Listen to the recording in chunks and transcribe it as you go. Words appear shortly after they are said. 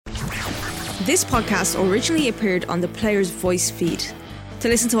This podcast originally appeared on the Players Voice feed. To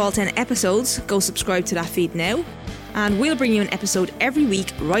listen to all 10 episodes, go subscribe to that feed now, and we'll bring you an episode every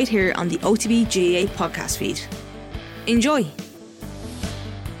week right here on the OTB GAA podcast feed. Enjoy!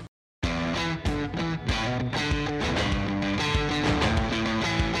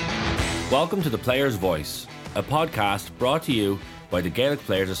 Welcome to the Players Voice, a podcast brought to you by the Gaelic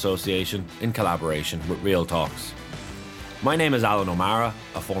Players Association in collaboration with Real Talks. My name is Alan O'Mara,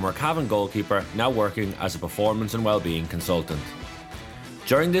 a former Cavan goalkeeper now working as a performance and wellbeing consultant.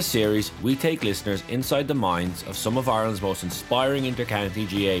 During this series, we take listeners inside the minds of some of Ireland's most inspiring inter-county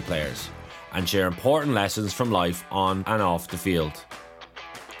GAA players and share important lessons from life on and off the field.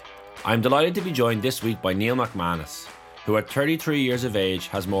 I'm delighted to be joined this week by Neil McManus, who at 33 years of age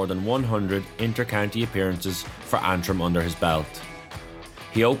has more than 100 inter-county appearances for Antrim under his belt.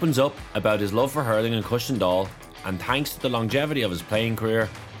 He opens up about his love for hurling in Cushendall, and thanks to the longevity of his playing career,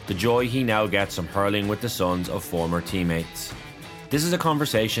 the joy he now gets from hurling with the sons of former teammates. This is a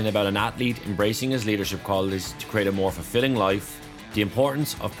conversation about an athlete embracing his leadership qualities to create a more fulfilling life, the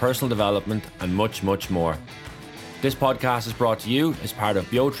importance of personal development, and much, much more. This podcast is brought to you as part of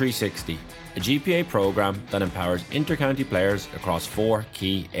Ep.6, a GPA programme that empowers inter-county players across 4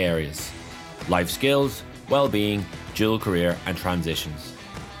 key areas: life skills, well-being, dual career and transitions.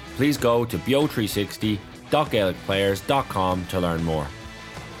 Please go to bio360.gaelicplayers.com to learn more.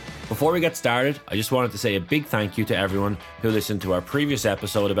 Before we get started, I just wanted to say a big thank you to everyone who listened to our previous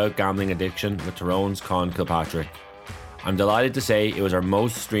episode about gambling addiction with Tyrone's Con Kilpatrick. I'm delighted to say it was our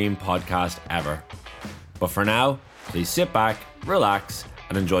most streamed podcast ever. But for now, please sit back, relax,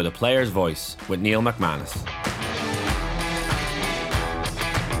 and enjoy the Player's Voice with Neil McManus.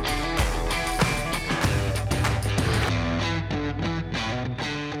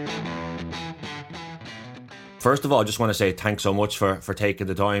 First of all, I just want to say thanks so much for taking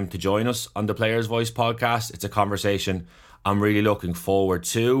the time to join us on the Player's Voice podcast. It's a conversation I'm really looking forward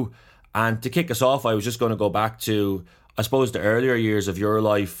to. And to kick us off, I was just going to go back to, I suppose, the earlier years of your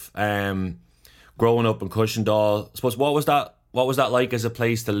life, growing up in Cushendall. I suppose, what was that like as a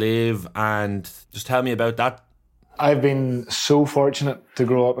place to live? And just tell me about that. I've been so fortunate to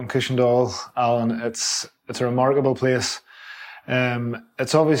grow up in Cushendall, Alan. It's a remarkable place.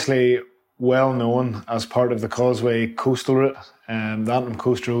 It's obviously well known as part of the Causeway coastal route. The Antrim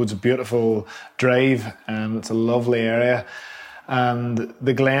Coast Road's a beautiful drive, and it's a lovely area. And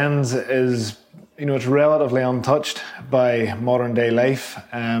the Glens is, it's relatively untouched by modern day life.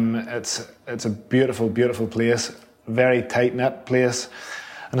 It's a beautiful, beautiful place. Very tight-knit place.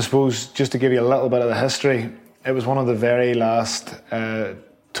 And I suppose just to give you a little bit of the history, it was one of the very last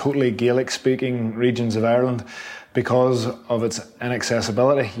totally Gaelic-speaking regions of Ireland because of its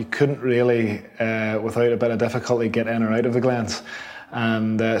inaccessibility. You couldn't really, without a bit of difficulty, get in or out of the glens.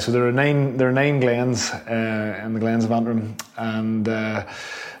 And so there are nine glens in the Glens of Antrim, and the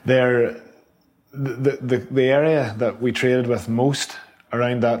area that we traded with most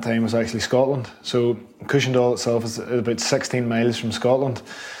around that time was actually Scotland. So Cushendall itself is about 16 miles from Scotland.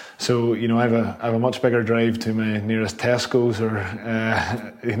 So, I have a much bigger drive to my nearest Tesco's or,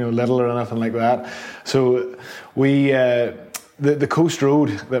 Lidl or anything like that. So the coast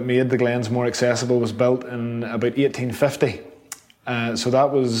road that made the Glens more accessible was built in about 1850. So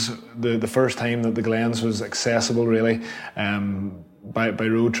that was the first time that the Glens was accessible really by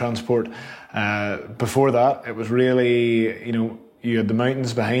road transport. Before that, it was really, you had the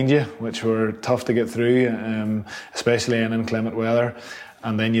mountains behind you, which were tough to get through, especially in inclement weather,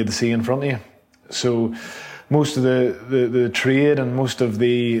 and then you had the sea in front of you. So most of the trade and most of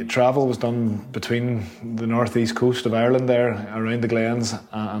the travel was done between the northeast coast of Ireland there, around the Glens,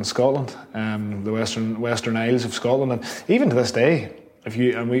 and Scotland, the Western Isles of Scotland. And even to this day,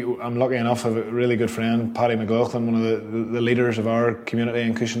 I'm lucky enough to have a really good friend, Paddy McLaughlin, one of the leaders of our community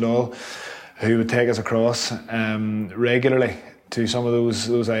in Cushendall, who would take us across regularly to some of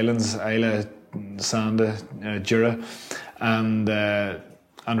those islands, Isla, Sanda, Jura, and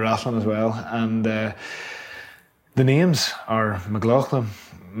Rathlin as well. And the names are McLaughlin,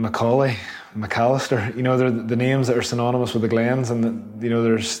 Macaulay, McAllister. They're the names that are synonymous with the Glens, and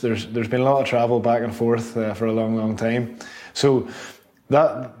there's been a lot of travel back and forth for a long, long time. So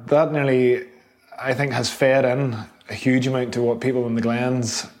that nearly, I think, has fed in a huge amount to what people in the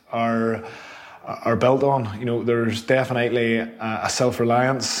Glens are built on. There's definitely a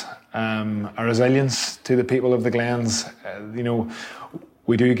self-reliance, a resilience to the people of the Glens.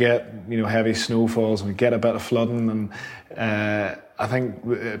 We do get heavy snowfalls, and we get a bit of flooding, and I think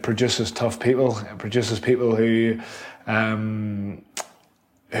it produces tough people. It produces people who are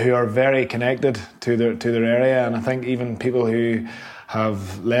very connected to their area, and I think even people who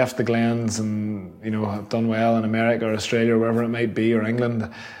have left the Glens and, you know, have done well in America or Australia or wherever it might be, or England,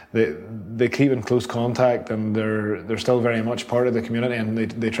 they keep in close contact, and they're still very much part of the community, and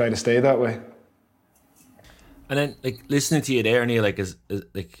they try to stay that way. And then, like, listening to you there, Neil, like, is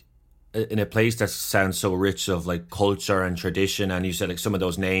like, in a place that sounds so rich of like culture and tradition, and you said like some of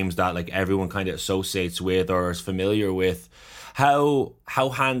those names that like everyone kind of associates with or is familiar with, how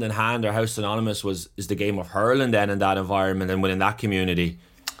hand in hand or how synonymous is the game of hurling then in that environment and within that community?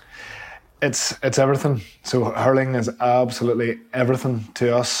 It's everything. So hurling is absolutely everything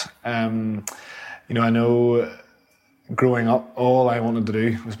to us. You know, I know growing up, all I wanted to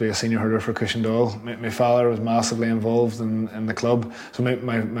do was be a senior hurler for Cushendall. My father was massively involved in the club. So my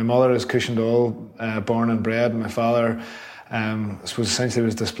mother is Cushendall, born and bred, and my father, I suppose, essentially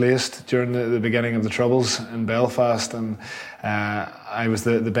was displaced during the beginning of the Troubles in Belfast, and I was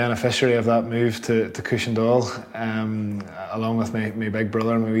the beneficiary of that move to Cushendall, along with my big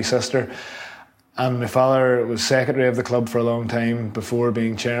brother and my wee sister. And my father was secretary of the club for a long time before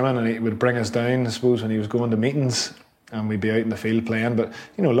being chairman, and he would bring us down, I suppose, when he was going to meetings, and we'd be out in the field playing. But,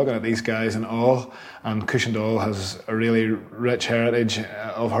 you know, looking at these guys in awe, and Cushendall has a really rich heritage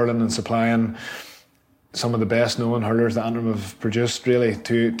of hurling and supplying some of the best known hurlers that Antrim have produced, really,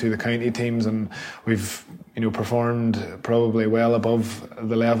 to the county teams, and we've, you know, performed probably well above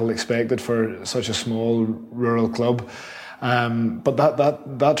the level expected for such a small rural club. But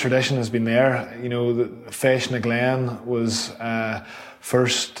that tradition has been there. You know, the Feis na Glen was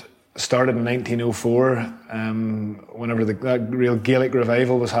first started in 1904, whenever that real Gaelic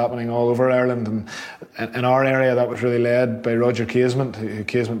revival was happening all over Ireland, and in our area that was really led by Roger Casement, who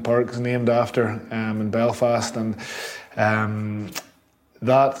Casement Park is named after, in Belfast, and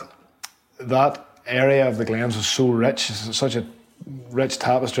that area of the Glens was so rich, such a rich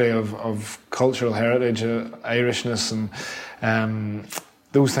tapestry of cultural heritage, Irishness, and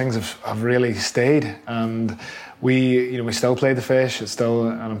those things have really stayed. And we still play the Feis. It's still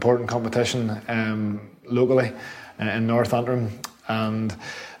an important competition locally in North Antrim, and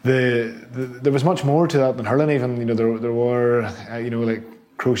there was much more to that than hurling. Even, you know, there were like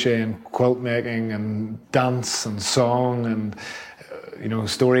crochet and quilt making and dance and song and you know,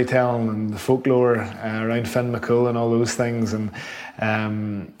 storytelling and the folklore around Finn McCool and all those things, and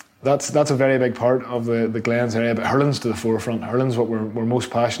that's a very big part of the Glens area. But hurling's to the forefront. Hurling's what we're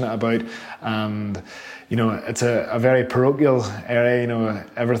most passionate about, and you know, it's a very parochial area. You know,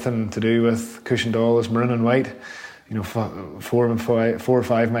 everything to do with Cushendall is maroon and white. You know, 4 or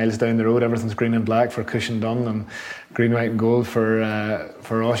 5 miles down the road, everything's green and black for Cushendun, and green, white, and gold for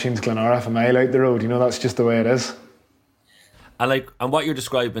Ossian's Glenara a mile out the road. You know, that's just the way it is. And what you're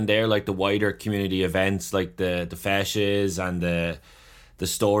describing there, like the wider community events, like the feshes and the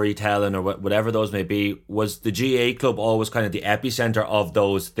storytelling or whatever those may be, was the GA club always kind of the epicenter of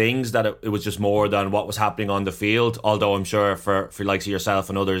those things, that it was just more than what was happening on the field? Although I'm sure for likes of yourself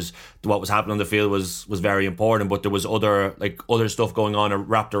and others, what was happening on the field was very important, but there was other stuff going on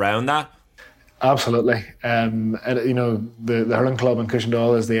wrapped around that. Absolutely. You know, the hurling club in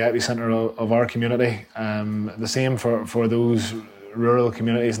Cushendall is the epicenter of our community. The same for those rural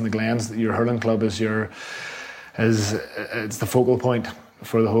communities in the Glens. Your hurling club is it's the focal point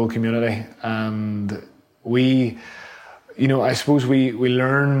for the whole community, and we, you know, I suppose we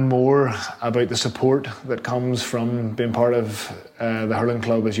learn more about the support that comes from being part of the hurling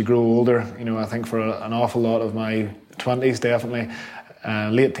club as you grow older. You know, I think for an awful lot of my 20s, definitely,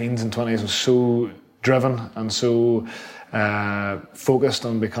 late teens and 20s, was so driven and so focused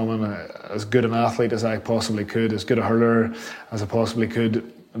on becoming as good an athlete as I possibly could, as good a hurler as I possibly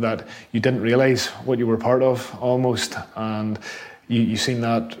could, that you didn't realise what you were part of almost. And you seen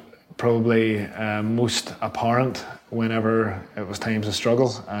that probably most apparent whenever it was times of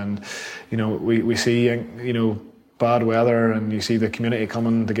struggle. And you know, we see, you know, bad weather, and you see the community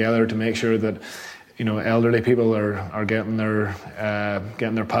coming together to make sure that, you know, elderly people are getting their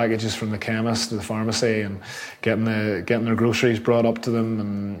packages from the chemist to the pharmacy, and getting their groceries brought up to them.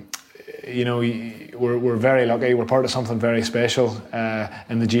 And you know, we're very lucky. We're part of something very special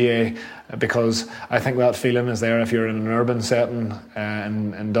in the GA, because I think that feeling is there if you're in an urban setting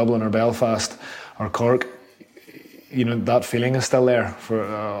in Dublin or Belfast or Cork. You know, that feeling is still there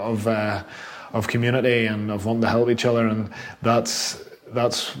of community and of wanting to help each other, and that's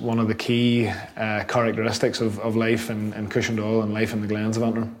one of the key characteristics of life in Cushendall and life in the Glens of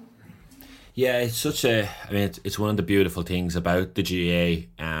Antrim. Yeah, it's it's one of the beautiful things about the GA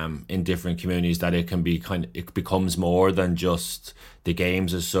in different communities, that it can be it becomes more than just the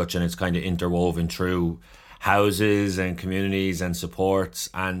games as such, and it's kind of interwoven through houses and communities and supports.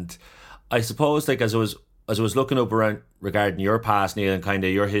 And I suppose, like, as I as I was looking up around regarding your past, Neil, and kind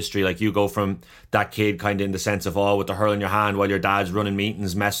of your history, like you go from that kid kind of in the sense of with the hurl in your hand while your dad's running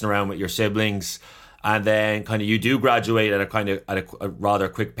meetings, messing around with your siblings, and then kind of you do graduate at a rather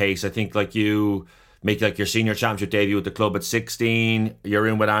quick pace. I think like you make like your senior championship debut with the club at 16. You're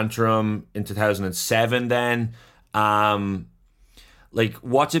in with Antrim in 2007 then. Like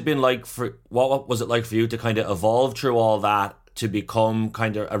what was it like for you to kind of evolve through all that to become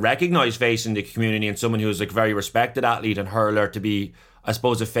kind of a recognised face in the community and someone who's like a very respected athlete and hurler, to be, I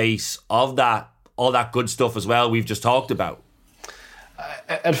suppose, a face of all that good stuff as well we've just talked about?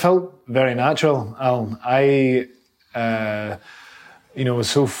 It felt very natural, Alan. I was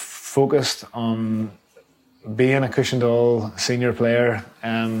so focused on being a Cushendall senior player,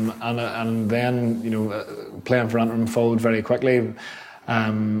 and then playing for Antrim followed very quickly.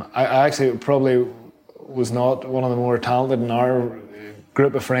 I actually probably was not one of the more talented in our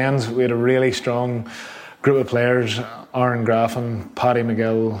group of friends. We had a really strong group of players: Aaron Graffin, Paddy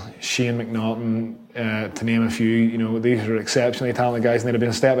McGill, Shane McNaughton, to name a few. These are exceptionally talented guys, and they'd have been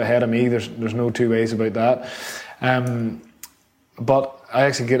a step ahead of me. There's no two ways about that. But I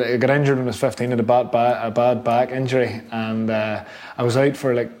actually got injured when I was 15, had a bad back injury, and I was out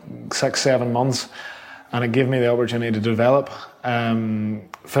for like 6-7 months, and it gave me the opportunity to develop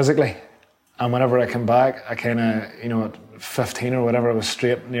physically. And whenever I came back, I kind of, at 15 or whatever, I was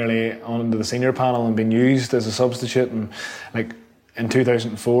straight nearly onto the senior panel and being used as a substitute. And like in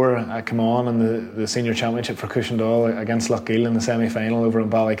 2004, I came on in the senior championship for Cushendall against Lochgiel in the semi-final over in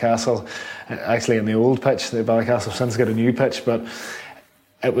Ballycastle, actually in the old pitch. The Ballycastle since got a new pitch, but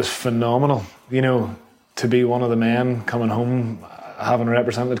it was phenomenal, to be one of the men coming home, having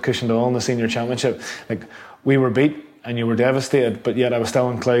represented Cushendall in the senior championship. Like, we were beat and you were devastated, but yet I was still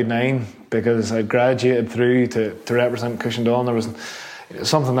on cloud nine because I graduated through to represent Cushendall, and there was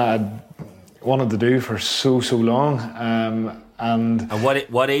something that I'd wanted to do for so long. And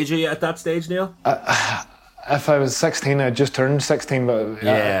what age are you at that stage, Neil? If I was 16, I just turned 16. But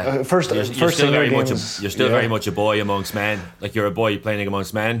first you're still senior games, you're still very much a boy amongst men. Like, you're a boy playing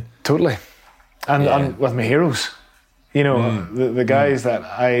amongst men. Totally, and with my heroes, the guys that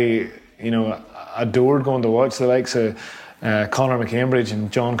I adored going to watch, the likes of Conor McCambridge and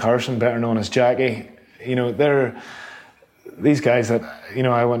John Carson, better known as Jackie. They're these guys that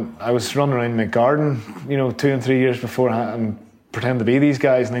I was running around my garden 2 and 3 years before and pretend to be these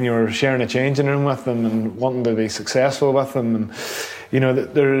guys, and then you were sharing a changing room with them and wanting to be successful with them. And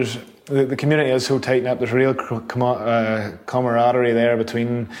there's the community is so tight knit. There's real camaraderie there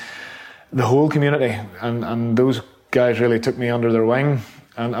between the whole community, and those guys really took me under their wing,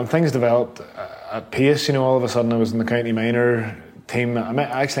 and things developed at pace. All of a sudden I was in the county minor team. I might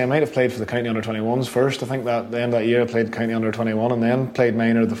have played for the county under 21s first. I think that the end of that year I played county under 21 and then played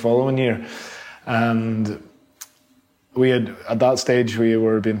minor the following year. And we had, at that stage, we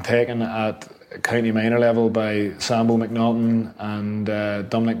were being taken at county minor level by Sambo McNaughton and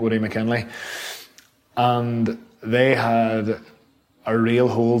Dominic Woody McKinley, and they had a real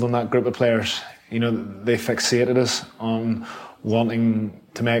hold on that group of players. They fixated us on wanting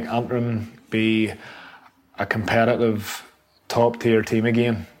to make Antrim be a competitive top-tier team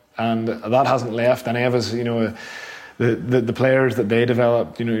again, and that hasn't left any of us. The players that they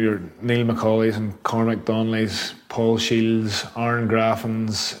developed, your Neil McCauley's and Cormac Donnelly's, Paul Shields, Aaron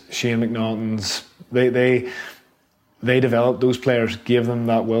Graffin's, Shane McNaughton's, they developed those players, gave them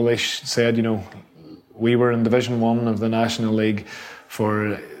that will. They said, we were in Division 1 of the National League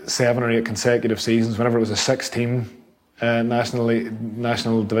for 7 or 8 consecutive seasons, whenever it was a 6-team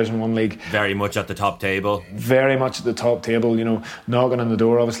National Division 1 league. Very much at the top table. Very much at the top table, knocking on the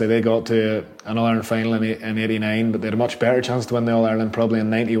door. Obviously they got to an All-Ireland final in 89, but they had a much better chance to win the All-Ireland probably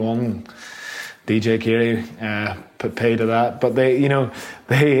in 91. DJ Carey put pay to that, but they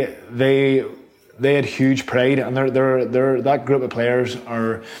had huge pride, and they're that group of players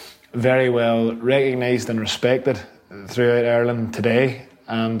are very well recognised and respected throughout Ireland today,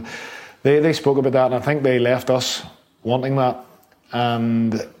 and they spoke about that, and I think they left us wanting that.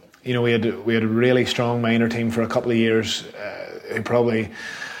 And we had a really strong minor team for a couple of years. Who probably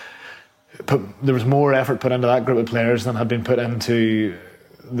there was more effort put into that group of players than had been put into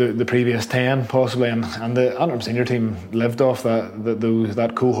the previous 10 possibly, and the Antrim senior team lived off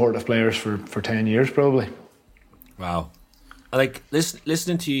that cohort of players for 10 years probably. Wow. Like,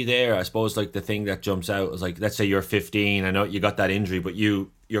 listening to you there, I suppose like the thing that jumps out is, like, let's say you're 15. I know you got that injury, but you're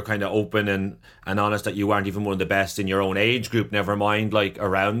kind of open and honest that you weren't even one of the best in your own age group, never mind like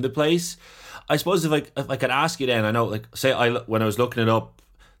around the place. I suppose if I could ask you then, I know, like, say when I was looking it up,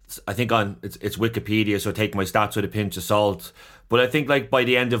 I think on it's Wikipedia, so take my stats with a pinch of salt, But I think like by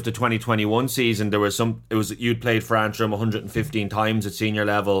the end of the 2021 season, you'd played for Antrim 115 times at senior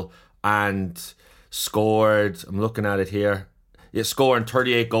level and scored, I'm looking at it here, scoring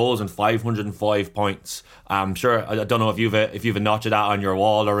 38 goals and 505 points. I'm sure, I don't know if you've a notch of that on your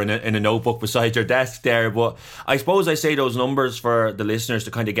wall or in a notebook beside your desk there, but I suppose I say those numbers for the listeners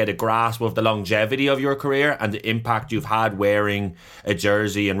to kind of get a grasp of the longevity of your career and the impact you've had wearing a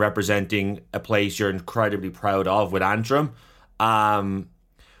jersey and representing a place you're incredibly proud of with Antrim.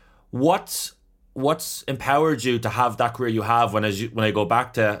 What's empowered you to have that career you have? When I go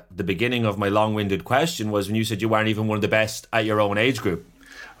back to the beginning of my long-winded question, was when you said you weren't even one of the best at your own age group.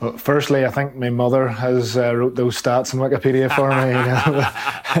 Well, firstly, I think my mother has wrote those stats on Wikipedia for me.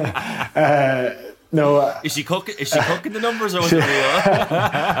 No, is she cooking the numbers, or was it real?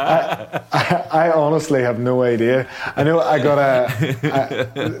 I honestly have no idea. I know I got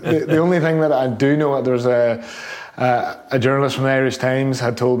the only thing that I do know, there's a journalist from the Irish Times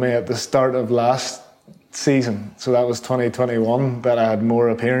had told me at the start of last season, so that was 2021, that I had more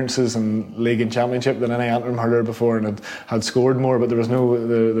appearances in league and championship than any Antrim hurler before, and had scored more, but there was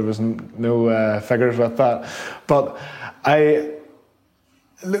no figures with that. But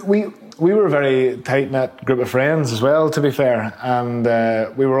we were a very tight-knit group of friends as well, to be fair, and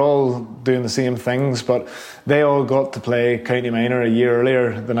we were all doing the same things, but they all got to play county minor a year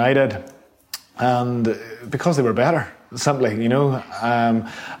earlier than I did, and because they were better, simply,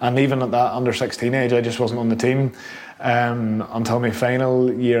 and even at that under 16 age, I just wasn't on the team until my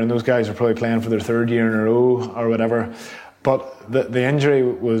final year, and those guys were probably playing for their third year in a row or whatever. But the injury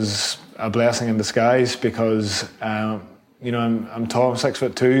was a blessing in disguise, because I'm tall, I'm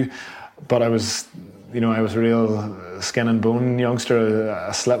 6'2", but I was a real skin and bone youngster,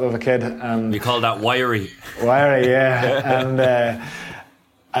 a slip of a kid, and you call that wiry, yeah. And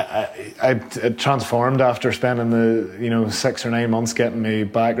I transformed after spending the 6 or 9 months getting my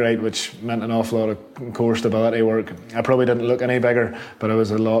back right, which meant an awful lot of core stability work. I probably didn't look any bigger, but I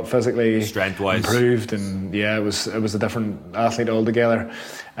was a lot physically strength-wise improved, and it was a different athlete altogether.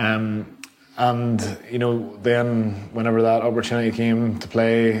 And then whenever that opportunity came to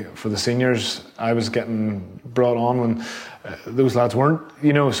play for the seniors, I was getting brought on when those lads weren't.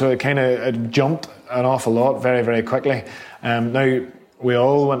 So it jumped an awful lot very, very quickly. Now, we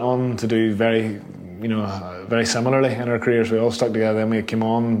all went on to do very similarly in our careers. We all stuck together, and we came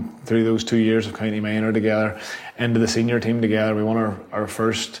on through those 2 years of county minor together, into the senior team together. We won our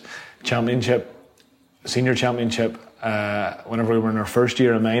first senior championship, whenever we were in our first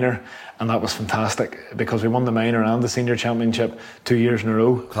year of minor, and that was fantastic, because we won the minor and the senior championship 2 years in a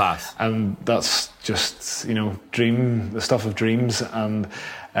row. Class. And that's just the stuff of dreams, and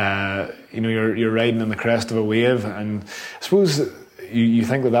you're riding in the crest of a wave, and I suppose you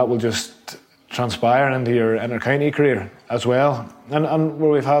think that will just transpire into your inter-county career as well, and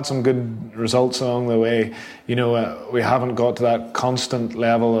where we've had some good results along the way. We haven't got to that constant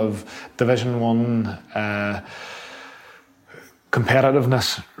level of Division 1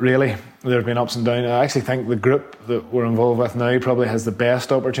 competitiveness, really. There have been ups and downs. I actually think the group that we're involved with now probably has the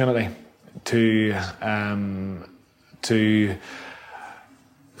best opportunity to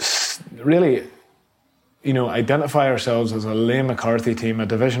really identify ourselves as a Liam McCarthy team, a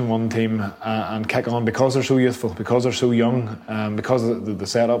Division 1 team, and kick on, because they're so youthful, because they're so young, because the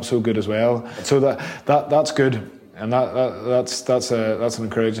setup's so good as well. So that's good, and that's an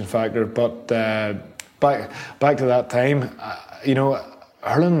encouraging factor. But back to that time,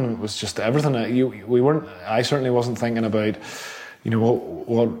 hurling was just everything. I certainly wasn't thinking about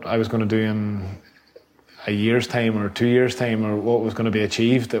what I was going to do in a year's time or 2 years' time, or what was going to be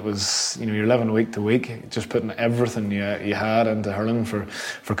achieved. It was, you're living week to week, just putting everything you had into hurling for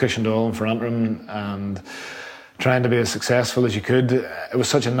Cushendall and for Antrim, and trying to be as successful as you could. It was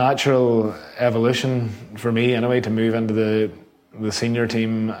such a natural evolution for me anyway, to move into the senior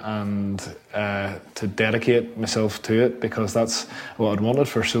team and to dedicate myself to it, because that's what I'd wanted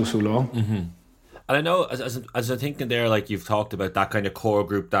for so long. Mm-hmm. And I know, as I'm thinking there, like you've talked about that kind of core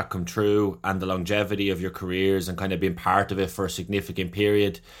group that come true, and the longevity of your careers, and kind of being part of it for a significant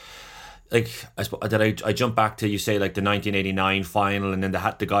period. Like, I jump back to, you say, like the 1989 final, and then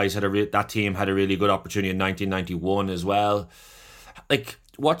the guys that team had a really good opportunity in 1991 as well. Like,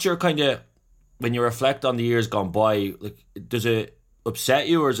 what's your kind of, when you reflect on the years gone by, like, does it upset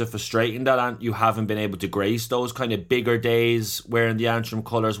you, or is it frustrating that you haven't been able to grace those kind of bigger days wearing the Antrim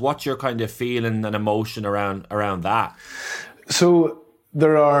colours? What's your kind of feeling and emotion around that? So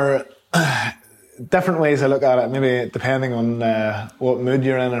there are different ways I look at it, maybe depending on what mood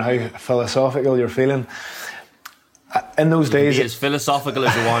you're in and how philosophical you're feeling. In those days, be as philosophical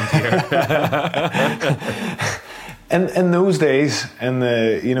as you want here. In those days, in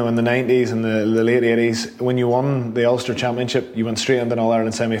the 90s and the late 80s, when you won the Ulster Championship, you went straight into an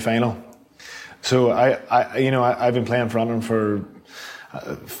All-Ireland semi-final. So I've been playing for Antrim for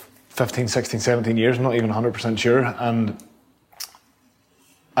 15, 16, 17 years. I'm not even 100% sure, and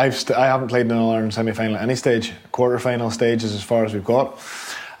I haven't played in an All-Ireland semi-final at any stage. Quarter-final stage is as far as we've got,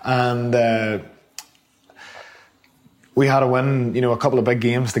 and we had to win, a couple of big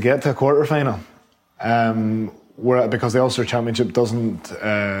games to get to a quarter-final. Because the Ulster Championship doesn't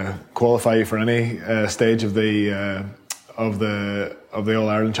qualify you for any stage of the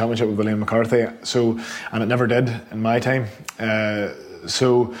All-Ireland Championship with William McCarthy. So, and it never did in my time.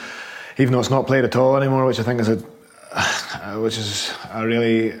 So, even though it's not played at all anymore, which I think is a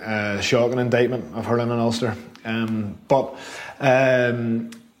really shocking indictment of hurling in Ulster. I've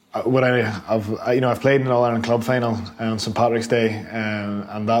played in an All-Ireland club final on St Patrick's Day,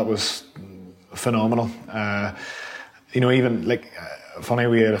 and that was phenomenal. Funny,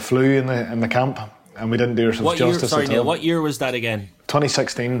 we had a flu in the camp, and we didn't do ourselves justice. Neil, what year was that again?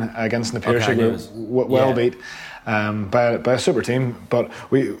 2016 against the Pierce. Beat by a super team, but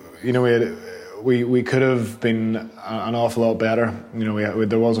we could have been an awful lot better.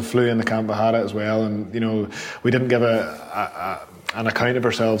 There was a flu in the camp. I had it as well, and we didn't give an account of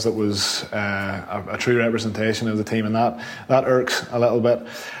ourselves that was a true representation of the team, and that irks a little bit.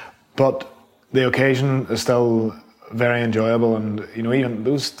 But the occasion is still very enjoyable, and even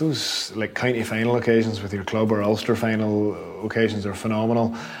those like county final occasions with your club or Ulster final occasions are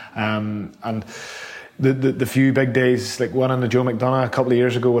phenomenal. And the few big days, like winning the Joe McDonagh a couple of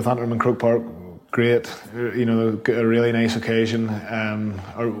years ago with Antrim and Croke Park, great. A really nice occasion.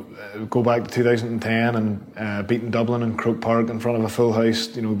 Or go back to 2010 and beating Dublin and Croke Park in front of a full house.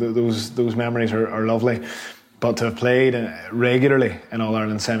 Those memories are lovely. But to have played regularly in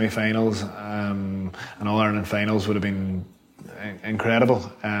All-Ireland semi-finals and All-Ireland finals would have been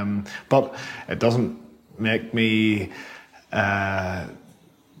incredible. But it doesn't make me... I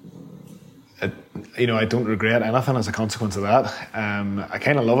don't regret anything as a consequence of that. I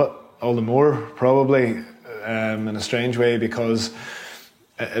kind of love it all the more, probably, in a strange way, because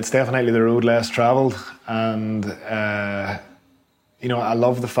it's definitely the road less travelled. And, I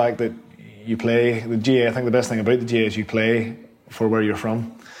love the fact that you play the GA. I think the best thing about the GA is you play for where you're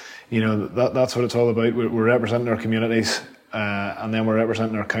from. That's what it's all about. We're representing our communities, and then we're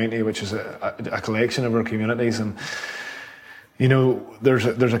representing our county, which is a collection of our communities. And there's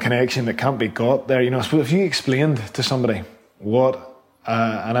a connection that can't be got there. I suppose if you explained to somebody what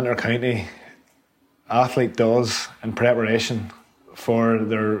an inter-county athlete does in preparation for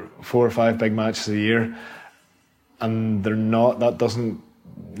their 4 or 5 big matches a year, and that doesn't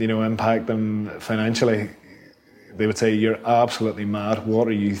impact them financially, they would say, you're absolutely mad. What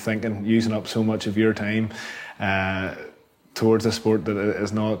are you thinking, using up so much of your time towards a sport that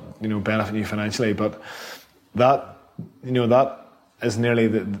is not benefiting you financially? But that is nearly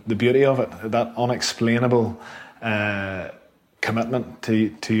the beauty of it, that unexplainable commitment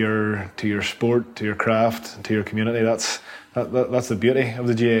to your sport, to your craft, to your community. That's the beauty of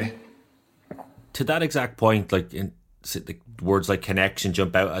the GA. To that exact point, the words like connection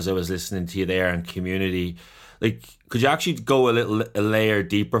jump out as I was listening to you there, and community. Could you actually go a layer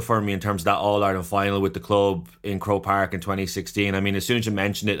deeper for me in terms of that All-Ireland final with the club in Croke Park in 2016? I mean, as soon as you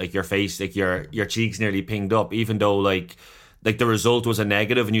mentioned it, your face, your cheeks nearly pinged up, even though the result was a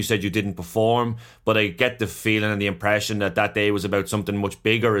negative and you said you didn't perform. But I get the feeling and the impression that day was about something much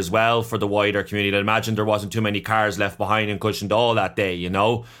bigger as well for the wider community. I imagine there wasn't too many cars left behind in Cushendall that day,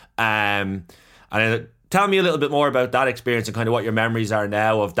 Tell me a little bit more about that experience and kind of what your memories are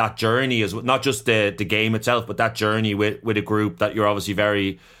now of that journey, as not just the game itself, but that journey with a group that you're obviously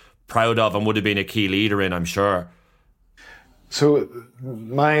very proud of and would have been a key leader in, I'm sure. So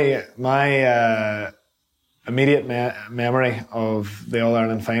my immediate memory of the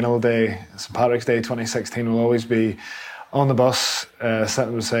All-Ireland final day, St Patrick's Day 2016, will always be on the bus,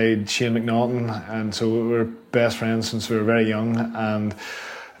 sitting beside Shane McNaughton, and so we were best friends since we were very young, and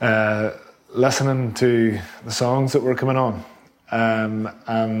listening to the songs that were coming on,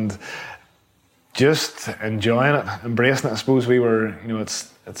 and just enjoying it, embracing it. I suppose we were,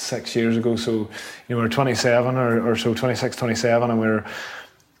 it's 6 years ago, so we were 27 or so, 26, 27, and we were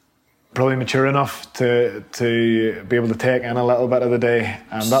probably mature enough to be able to take in a little bit of the day,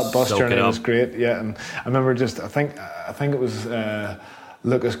 and that bus journey was great. Yeah, and I remember I think it was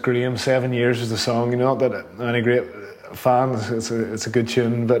Lucas Graham, 7 Years was the song. Not that I'm any great fan, it's a good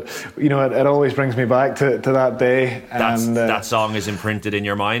tune, but it always brings me back to that day. That song is imprinted in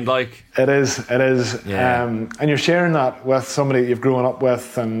your mind, it is. Yeah. And you're sharing that with somebody you've grown up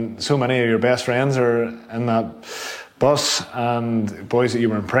with, and so many of your best friends are in that bus, and boys that you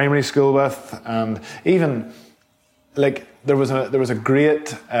were in primary school with, and even like there was a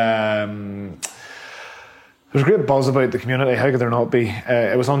great there's a great buzz about the community. How could there not be?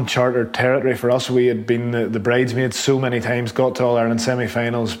 It was uncharted territory for us. We had been the bridesmaids so many times, got to All-Ireland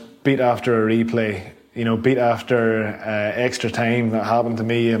semi-finals, beat after a replay, beat after extra time. That happened to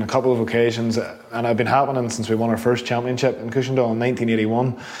me on a couple of occasions, and it's been happening since we won our first championship in Cushendall in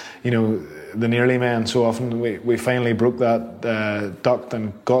 1981. The nearly men, so often we finally broke that duct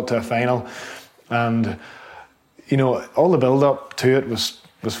and got to a final. And all the build up to it was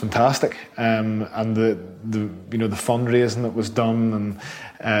fantastic, and the fundraising that was done,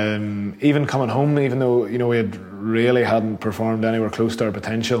 and even coming home, even though we hadn't performed anywhere close to our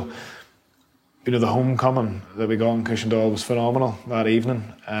potential, the homecoming that we got in Cushendall was phenomenal that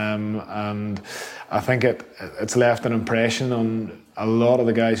evening, and I think it's left an impression on a lot of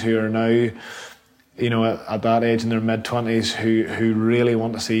the guys who are now at that age in their mid-20s who really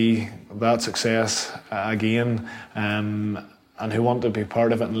want to see that success again, and who want to be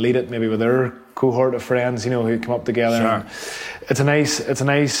part of it and lead it, maybe with their cohort of friends, who come up together. Sure. It's a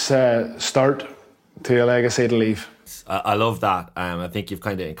nice start to a legacy to leave. I love that. I think you've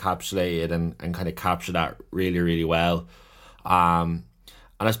kind of encapsulated and kind of captured that really, really well. And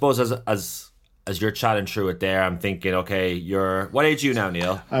I suppose as you're chatting through it there, I'm thinking, okay, what age are you now,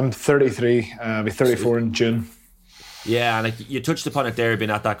 Neil? I'm 33. I'll be 34 in June. Yeah, and you touched upon it there,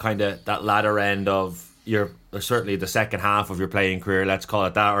 being at that kind of that latter end of certainly the second half of your playing career, let's call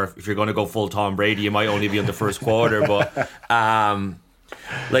it that. Or if you're going to go full Tom Brady, you might only be in the first quarter. But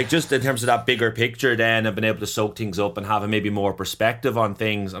just in terms of that bigger picture, then, and being able to soak things up and having maybe more perspective on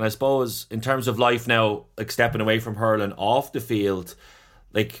things. And I suppose in terms of life now, like stepping away from hurling off the field,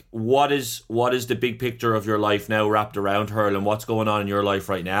 like what is the big picture of your life now wrapped around hurling? What's going on in your life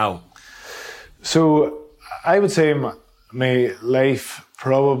right now? So I would say my life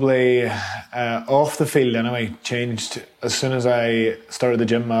probably off the field anyway changed as soon as I started the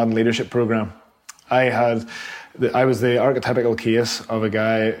Jim Madden leadership program. I was the archetypical case of a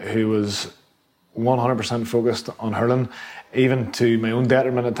guy who was 100% focused on hurling, even to my own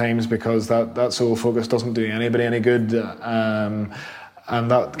detriment at times, because that sole focus doesn't do anybody any good. And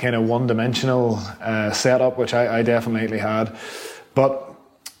that kind of one-dimensional setup, which I definitely had. But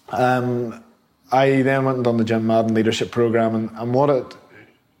I then went and done the Jim Madden leadership program, and what it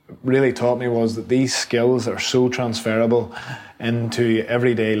really taught me was that these skills are so transferable into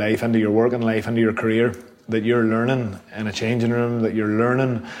everyday life, into your working life, into your career, that you're learning in a changing room, that you're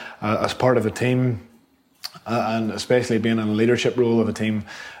learning as part of a team, and especially being in a leadership role of a team.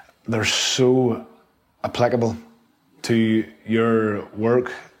 They're so applicable to your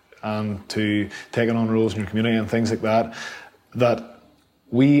work and to taking on roles in your community and things like that,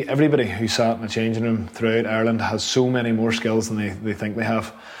 everybody who sat in a changing room throughout Ireland has so many more skills than they think they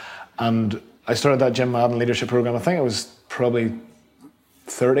have. And I started that Jim Madden leadership program, I think it was probably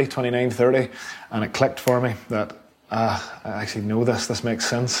 29, 30, and it clicked for me that I actually know this makes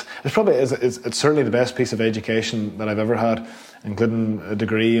sense. It's certainly the best piece of education that I've ever had, including a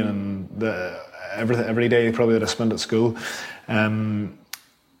degree and every day probably that I spent at school, and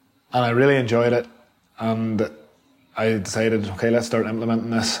I really enjoyed it, and I decided, okay, let's start implementing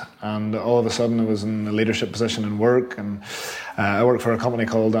this. And all of a sudden I was in a leadership position in work, and I work for a company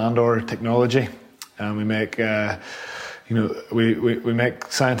called Andor Technology, and we make we make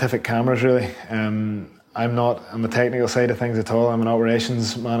scientific cameras, really. I'm not on the technical side of things at all. I'm an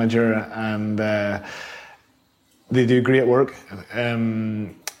operations manager, and they do great work.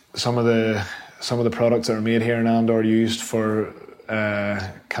 Some of the products that are made here in Andor are used for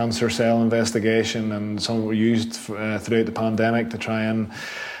cancer cell investigation, and some were used throughout the pandemic to try and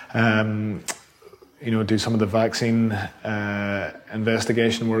do some of the vaccine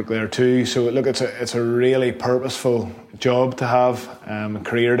investigation work there too. So look, it's a really purposeful job to have, a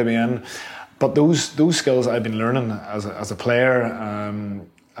career to be in. But those skills I've been learning as a player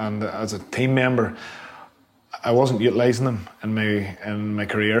and as a team member, I wasn't utilising them in my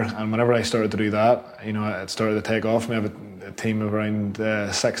career. And whenever I started to do that, it started to take off. We have a team of around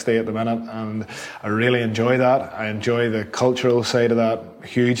 60 at the minute, and I really enjoy that. I enjoy the cultural side of that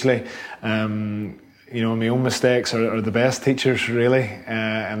hugely. My own mistakes are the best teachers, really,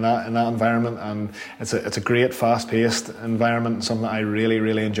 in that environment, and it's a great fast-paced environment, and something that I really,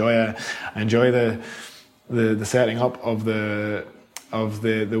 really enjoy. I enjoy the setting up of the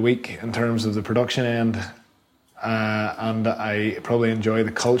week in terms of the production end, and I probably enjoy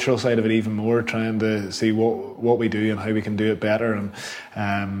the cultural side of it even more, trying to see what we do and how we can do it better, and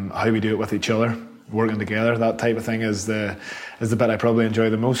how we do it with each other, working together. That type of thing is the bit I probably enjoy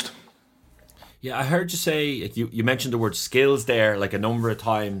the most. Yeah, I heard you say, like, you mentioned the word skills there like a number of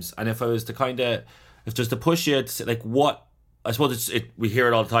times, and if I was to if just to push you to say, like, what, I suppose we hear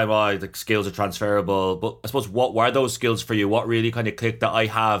it all the time, oh, like skills are transferable, but I suppose what were those skills for you? What really kind of clicked that I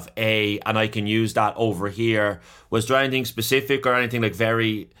have and I can use that over here? Was there anything specific or anything like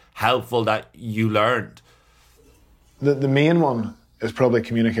very helpful that you learned? The main one is probably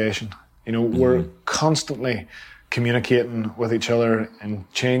communication. We're constantly communicating with each other in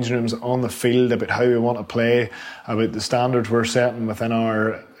changing rooms, on the field, about how we want to play, about the standards we're setting within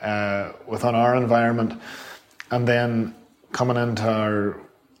our environment, and then coming into our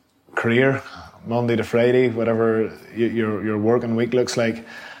career, Monday to Friday, whatever your working week looks like,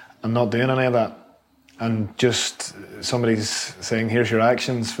 and not doing any of that. And just somebody's saying, here's your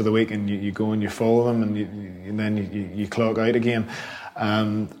actions for the week, and you go and you follow them, and then you clock out again.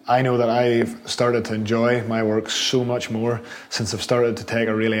 I know that I've started to enjoy my work so much more since I've started to take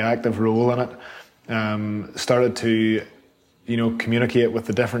a really active role in it. Started to, communicate with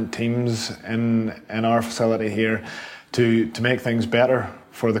the different teams in our facility here to make things better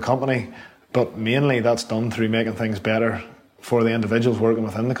for the company. But mainly that's done through making things better for the individuals working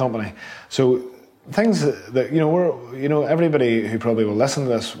within the company. So things that everybody who probably will listen to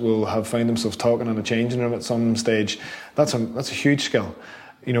this will have found themselves talking in a changing room at some stage. That's a huge skill.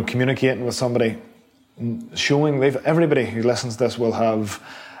 Communicating with somebody, everybody who listens to this will have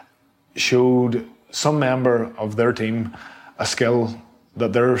showed some member of their team a skill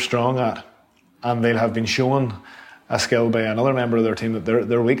that they're strong at, and they'll have been shown a skill by another member of their team that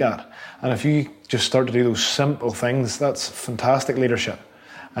they're weak at. And if you just start to do those simple things, that's fantastic leadership.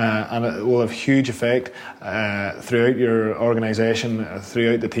 And it will have huge effect throughout your organisation,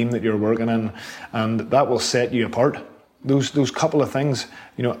 throughout the team that you're working in, and that will set you apart. Those couple of things,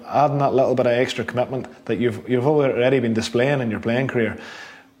 adding that little bit of extra commitment that you've already been displaying in your playing career,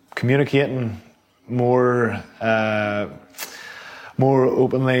 communicating more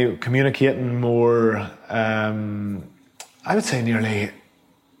openly, communicating more. I would say nearly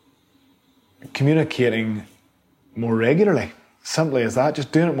communicating more regularly. Simply as that,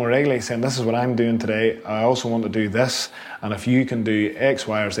 just doing it more regularly, saying this is what I'm doing today, I also want to do this, and if you can do X,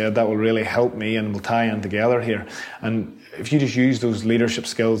 Y or Z, that will really help me and we'll tie in together here. And if you just use those leadership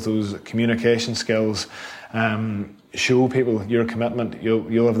skills, those communication skills, show people your commitment,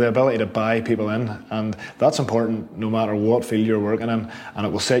 you'll have the ability to buy people in, and that's important no matter what field you're working in, and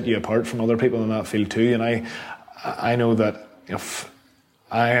it will set you apart from other people in that field too. And I know that if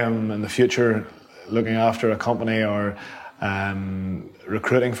I am in the future looking after a company or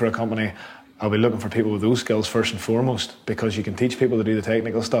recruiting for a company, I'll be looking for people with those skills first and foremost, because you can teach people to do the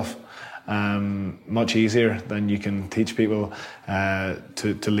technical stuff much easier than you can teach people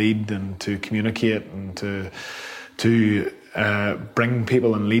to lead and to communicate and to bring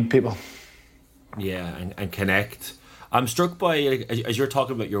people and lead people. Yeah, and connect. I'm struck by, as you're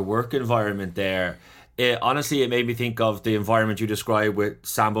talking about your work environment there, honestly, it made me think of the environment you described with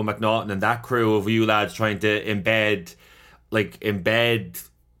Sambo McNaughton and that crew of you lads trying to embed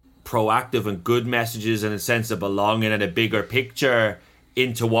proactive and good messages and a sense of belonging and a bigger picture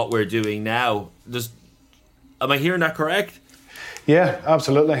into what we're doing now. Am I hearing that correct? Yeah,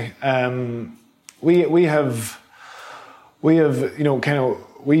 absolutely. We have one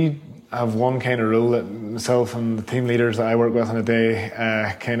kind of rule that myself and the team leaders that I work with in a day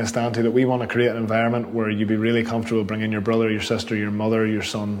kind of stand to, that we want to create an environment where you'd be really comfortable bringing your brother, your sister, your mother, your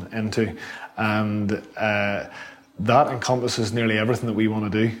son into, and that encompasses nearly everything that we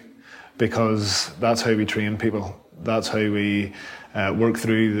want to do, because that's how we train people. That's how we work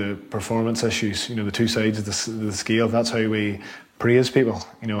through the performance issues, the two sides of the scale. That's how we praise people,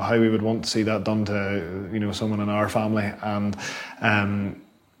 how we would want to see that done to, someone in our family. And I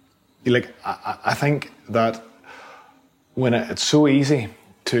think that when it's so easy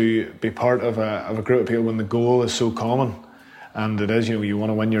to be part of a group of people when the goal is so common, and it is, you want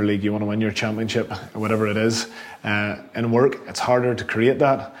to win your league, you want to win your championship, whatever it is. In work, it's harder to create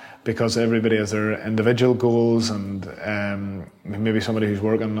that because everybody has their individual goals, and maybe somebody who's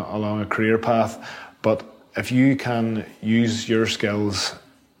working along a career path. But if you can use your skills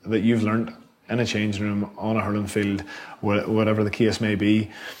that you've learnt in a changing room, on a hurling field, whatever the case may be,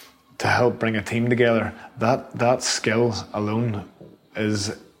 to help bring a team together, that skill alone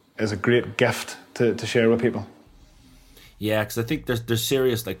is a great gift to share with people. Yeah, because I think there's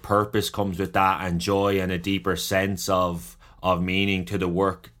serious purpose comes with that, and joy, and a deeper sense of meaning to the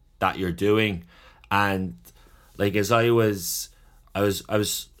work that you're doing. And as I was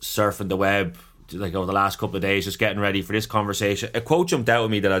surfing the web over the last couple of days, just getting ready for this conversation, a quote jumped out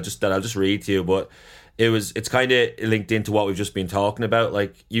at me that I'll just read to you. But it's kind of linked into what we've just been talking about.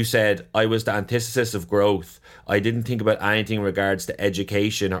 Like you said, I was the antithesis of growth. I didn't think about anything in regards to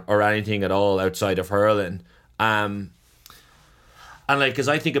education or anything at all outside of hurling. And like, as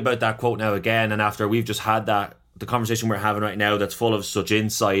I think about that quote now again, and after we've just had the conversation we're having right now, that's full of such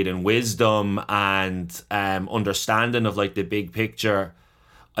insight and wisdom and understanding of like the big picture.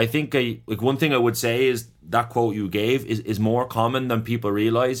 I think one thing I would say is that quote you gave is more common than people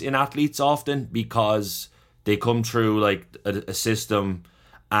realize in athletes often, because they come through like a system,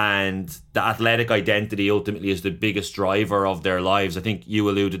 and the athletic identity ultimately is the biggest driver of their lives. I think you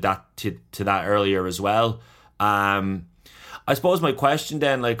alluded to that earlier as well. I suppose my question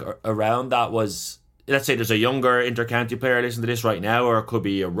then, like around that, was, let's say there's a younger intercounty player listening to this right now, or it could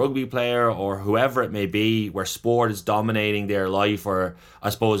be a rugby player or whoever it may be, where sport is dominating their life, or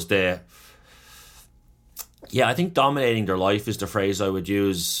I suppose I think dominating their life is the phrase I would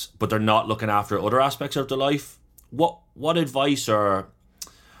use, but they're not looking after other aspects of their life. What advice or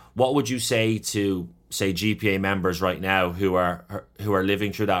what would you say to, say, GPA members right now who are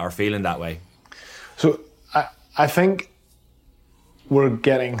living through that or feeling that way? So I think we're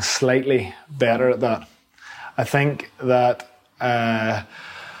getting slightly better at that. I think that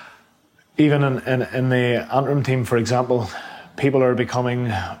even in the Antrim team, for example, people are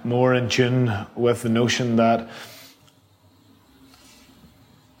becoming more in tune with the notion that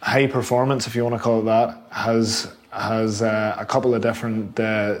high performance, if you want to call it that, has a couple of different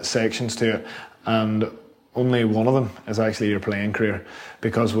sections to it, and only one of them is actually your playing career,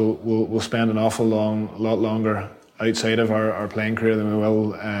 because we'll spend an awful lot longer outside of our playing career than we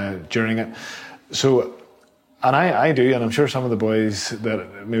will during it. So, and I do, and I'm sure some of the boys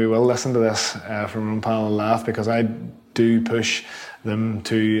that maybe will listen to this from our own panel will laugh, because I do push them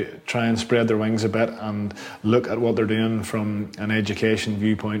to try and spread their wings a bit and look at what they're doing from an education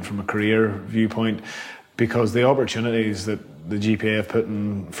viewpoint, from a career viewpoint, because the opportunities that the GPA have put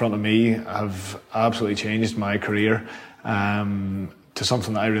in front of me have absolutely changed my career to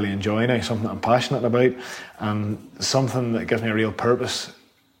something that I really enjoy now, something that I'm passionate about, and something that gives me a real purpose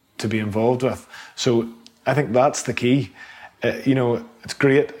to be involved with. So I think that's the key. It's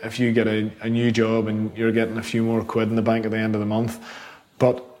great if you get a new job and you're getting a few more quid in the bank at the end of the month,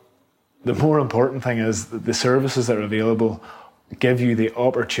 but the more important thing is that the services that are available give you the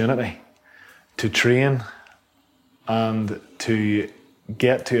opportunity to train and to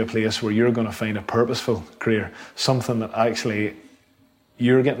get to a place where you're going to find a purposeful career, something that actually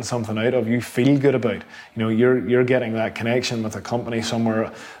you're getting something out of, you feel good about. You're getting that connection with a company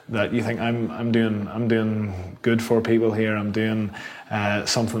somewhere that you think, I'm doing good for people here. I'm doing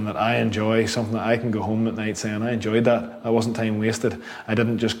something that I enjoy, something that I can go home at night saying, I enjoyed that. That wasn't time wasted. I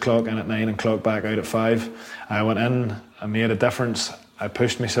didn't just clock in at 9 and clock back out at 5. I went in, I made a difference. I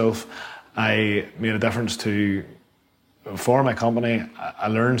pushed myself. I made a difference for my company. I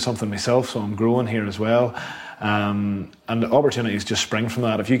learned something myself, so I'm growing here as well. And the opportunities just spring from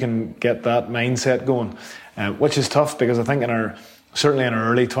that. If you can get that mindset going, which is tough, because I think certainly in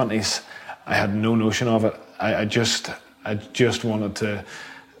our early 20s, I had no notion of it. I just wanted to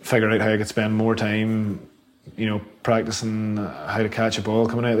figure out how I could spend more time, practicing how to catch a ball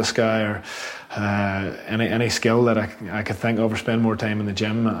coming out of the sky, or any skill that I could think of, or spend more time in the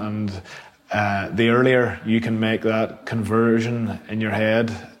gym. And the earlier you can make that conversion in your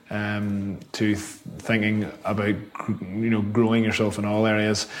head to thinking about growing yourself in all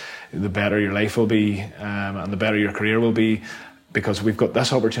areas, the better your life will be, and the better your career will be, because we've got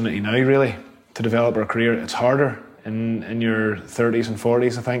this opportunity now really to develop our career. It's harder in your 30s and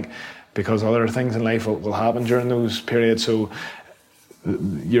 40s, I think, because other things in life will happen during those periods. So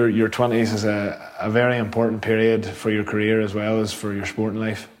your 20s is a very important period for your career as well as for your sporting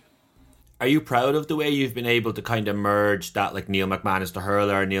life. Are you proud of the way you've been able to kind of merge that, like Neil McManus the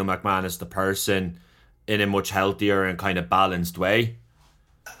hurler, Neil McManus the person, in a much healthier and kind of balanced way?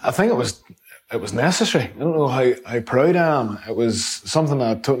 I think it was necessary. I don't know how proud I am. It was something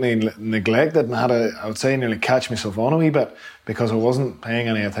that I totally neglected, and had I would say nearly catch myself on a wee bit, because I wasn't paying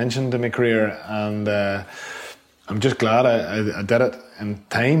any attention to my career. And I'm just glad I did it in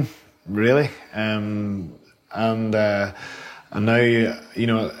time, really. And now,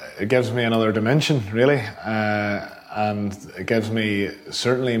 it gives me another dimension, really, and it gives me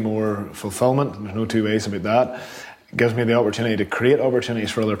certainly more fulfilment. There's no two ways about that. It gives me the opportunity to create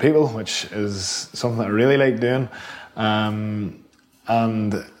opportunities for other people, which is something that I really like doing. And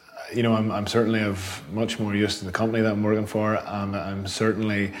I'm certainly of much more use to the company that I'm working for, and I'm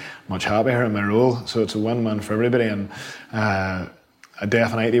certainly much happier in my role. So it's a win-win for everybody, and I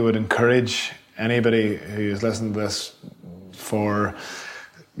definitely would encourage anybody who is listening to this for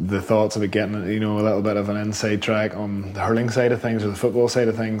the thoughts about getting, a little bit of an inside track on the hurling side of things or the football side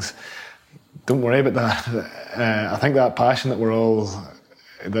of things, don't worry about that. I think that passion that we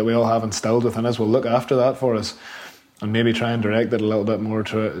all have instilled within us will look after that for us, and maybe try and direct it a little bit more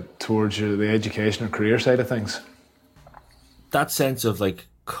towards the education or career side of things. That sense of like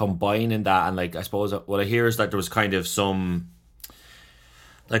combining that, and like I suppose what I hear is that there was kind of some,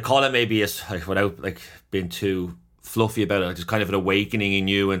 like, call it maybe as, like, without like being too fluffy about it, like, there's kind of an awakening in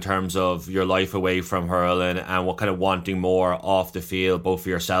you in terms of your life away from hurling and what kind of wanting more off the field, both for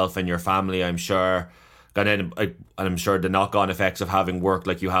yourself and your family, I'm sure. And I'm sure the knock-on effects of having work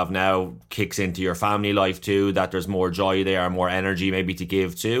like you have now kicks into your family life too, that there's more joy there, more energy maybe to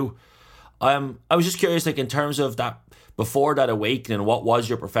give too. I was just curious, like, in terms of that, before that awakening, what was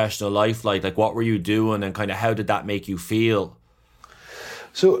your professional life like? Like, what were you doing, and kind of how did that make you feel?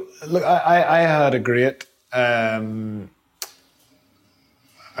 So, look, I had a great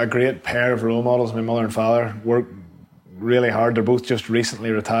pair of role models. My mother and father worked really hard. They're both just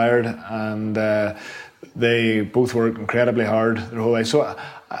recently retired, and they both worked incredibly hard their whole life. So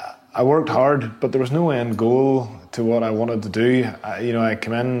I worked hard, but there was no end goal to what I wanted to do. I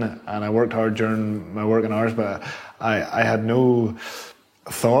came in and I worked hard during my working hours, but I had no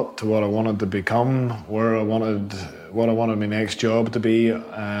thought to what I wanted to become, what I wanted my next job to be.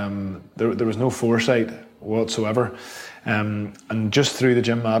 There was no foresight whatsoever. And just through the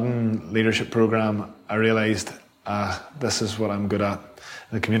Jim Madden leadership program, I realised this is what I'm good at.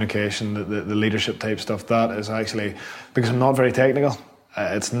 The communication, the leadership type stuff, that is actually, because I'm not very technical,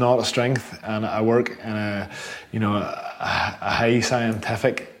 it's not a strength, and I work in a high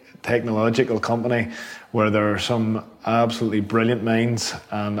scientific technological company where there are some absolutely brilliant minds,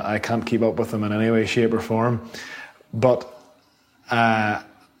 and I can't keep up with them in any way, shape or form. But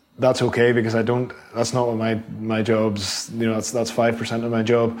that's okay, because that's not what my job's, that's 5% of my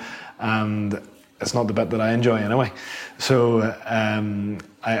job, and it's not the bit that I enjoy anyway. So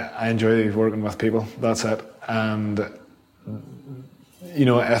I enjoy working with people, that's it. And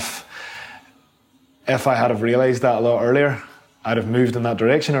if I had have realised that a lot earlier, I'd have moved in that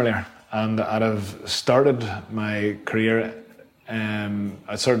direction earlier, and I'd have started my career,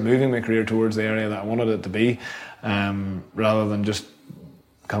 I started moving my career towards the area that I wanted it to be, rather than just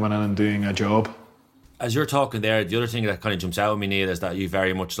coming in and doing a job. As you're talking there, the other thing that kind of jumps out at me, Neil, is that you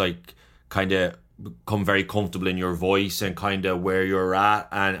very much like kind of become very comfortable in your voice and kind of where you're at,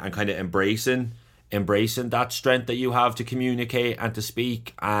 and kind of embracing that strength that you have to communicate and to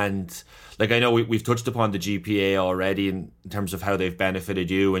speak. And like, I know we've touched upon the GPA already in terms of how they've benefited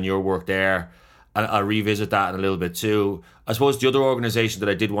you and your work there, and I'll revisit that in a little bit too. I suppose the other organisation that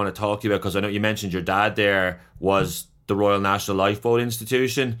I did want to talk to you about, because I know you mentioned your dad there, was the Royal National Lifeboat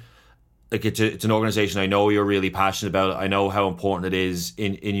Institution. Like, it's an organisation I know you're really passionate about. I know how important it is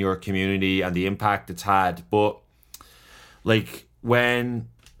in your community and the impact it's had. But like, when,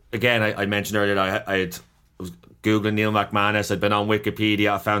 again, I mentioned earlier that I was Googling Neil McManus, I'd been on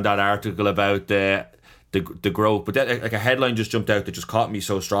Wikipedia, I found that article about the growth, but that, like, a headline just jumped out that just caught me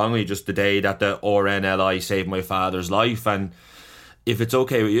so strongly, just the day that the RNLI saved my father's life. And if it's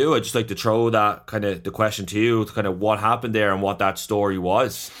okay with you, I'd just like to throw that kind of the question to you, to kind of what happened there and what that story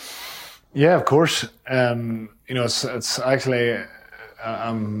was. Yeah, of course. It's actually,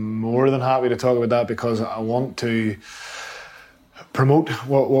 I'm more than happy to talk about that, because I want to promote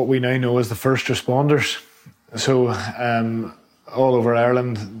what we now know as the first responders. So all over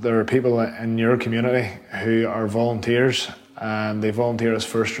Ireland, there are people in your community who are volunteers, and they volunteer as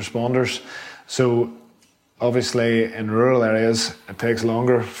first responders. So obviously in rural areas, it takes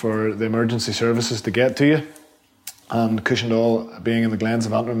longer for the emergency services to get to you. And Cushendall, being in the Glens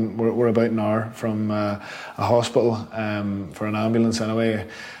of Antrim, we're about an hour from a hospital for an ambulance anyway,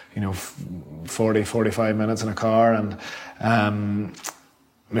 45 minutes in a car. And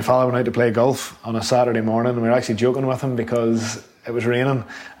my father went out to play golf on a Saturday morning, and we were actually joking with him because it was raining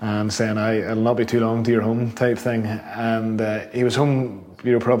and saying, it'll not be too long to your home type thing. And he was home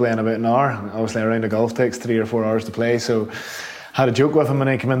probably in about an hour. Obviously a round of golf takes 3 or 4 hours to play, so had a joke with him when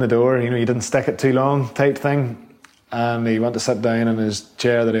he came in the door, you didn't stick it too long type thing. And he went to sit down in his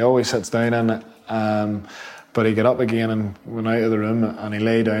chair that he always sits down in, but he got up again and went out of the room, and he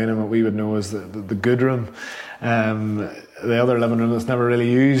lay down in what we would know as the good room, the other living room that's never really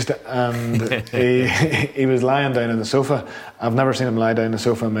used, and he was lying down on the sofa. I've never seen him lie down on the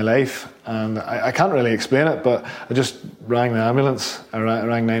sofa in my life, and I can't really explain it, but I just rang the ambulance. I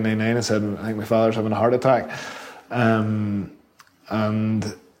rang 999 and said, I think my father's having a heart attack. And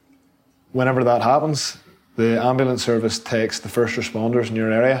whenever that happens, the ambulance service takes the first responders in your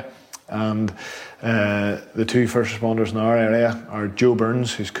area And the two first responders in our area are Joe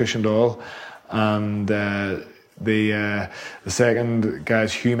Burns, who's Cushendall, and the second guy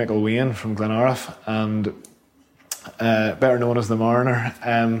is Hugh McElwain from Glenariff, and better known as the Mariner.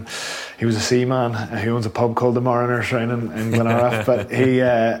 He was a seaman who owns a pub called the Mariners down in Glenariff. But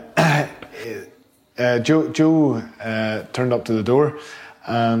Joe turned up to the door,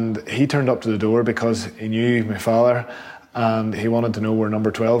 and he turned up to the door because he knew my father, and he wanted to know where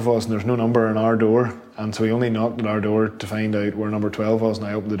number 12 was, and there's no number on our door, and so he only knocked at our door to find out where number 12 was, and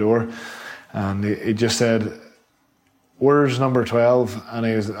I opened the door, and he just said, "Where's number 12?" And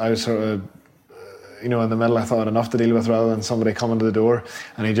I was sort of, in the middle. I thought I had enough to deal with rather than somebody coming to the door,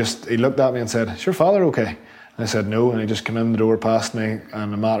 and he looked at me and said, "Is your father okay?" And I said no, and he just came in the door past me, and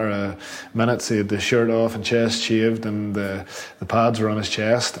in a matter of minutes he had the shirt off and chest shaved, and the pads were on his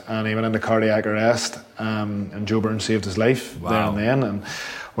chest, and he went into cardiac arrest, and Joe Burns saved his life there and then. And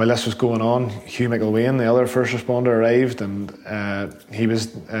while this was going on, Hugh McElwain, the other first responder, arrived, and he was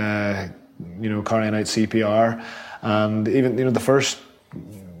carrying out CPR, and even the first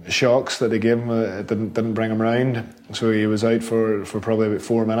shocks that they gave him didn't bring him round, so he was out for probably about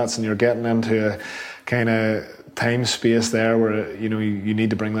 4 minutes, and you're getting into a kind of time space there where you need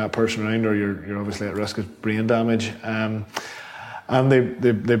to bring that person around, or you're obviously at risk of brain damage. And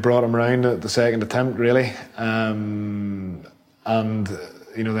they brought him around at the second attempt, really, and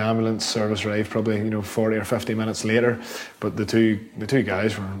the ambulance service arrived probably 40 or 50 minutes later, but the two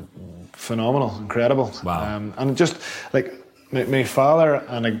guys were phenomenal, incredible. Wow. And just like my father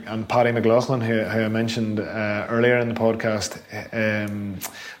and Paddy McLaughlin, who I mentioned earlier in the podcast,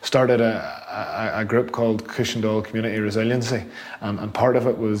 started a group called Cushendall Community Resiliency, and part of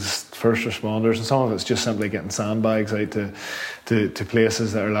it was first responders, and some of it's just simply getting sandbags out to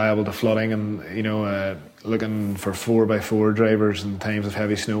places that are liable to flooding, and looking for 4x4 drivers in times of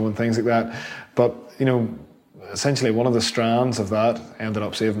heavy snow and things like that. But essentially one of the strands of that ended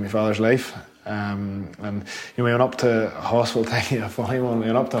up saving my father's life. And we went up to hospital. Tell you a funny one. We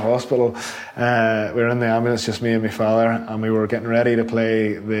went up to hospital. We were in the ambulance, just me and my father, and we were getting ready to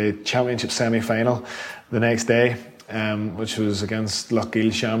play the championship semi-final the next day, which was against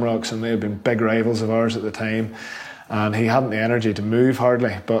Lochgiel Shamrocks, and they had been big rivals of ours at the time. And he hadn't the energy to move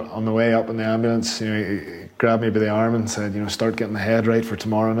hardly, but on the way up in the ambulance, he grabbed me by the arm and said, start getting the head right for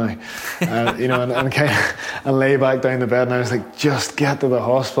tomorrow now. And lay back down the bed, and I was like, just get to the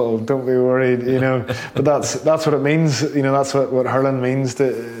hospital, don't be worried, But that's what it means, that's what hurling means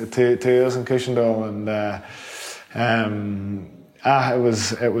to us in Cushendall. And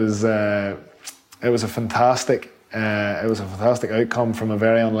it was a fantastic outcome from a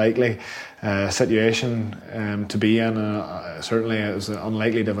very unlikely situation to be in. Certainly, it was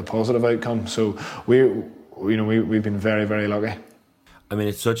unlikely to have a positive outcome. So we've been very, very lucky. I mean,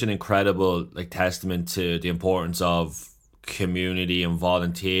 it's such an incredible testament to the importance of community and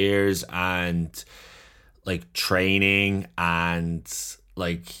volunteers and training and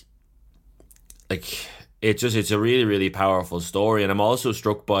it's a really, really powerful story. And I'm also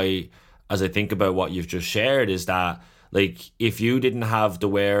struck by, as I think about what you've just shared, is that if you didn't have the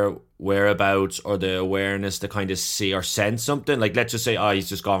whereabouts or the awareness to kind of see or sense something, let's just say, he's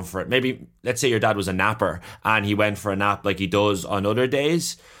just gone for it. Maybe let's say your dad was a napper and he went for a nap like he does on other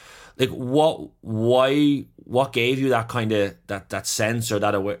days. What gave you that kind of that sense, or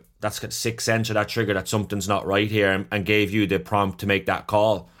that sixth sense, or that trigger that something's not right here, and gave you the prompt to make that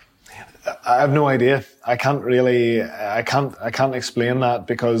call? I have no idea. I can't explain that,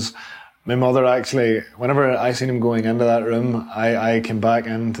 because my mother actually, whenever I seen him going into that room, I came back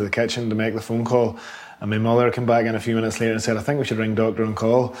into the kitchen to make the phone call, and my mother came back in a few minutes later and said, "I think we should ring Doctor on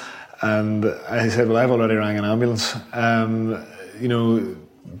call." And I said, "Well, I've already rang an ambulance."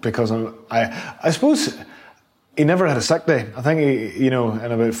 Because I suppose he never had a sick day. I think he, in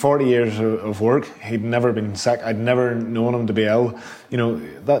about 40 years of work, he'd never been sick. I'd never known him to be ill.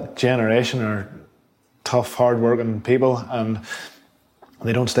 That generation are tough, hard-working people, and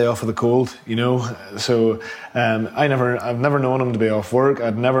they don't stay off of the cold, So I've never known him to be off work.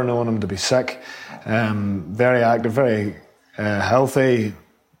 I'd never known him to be sick. Very active, very healthy,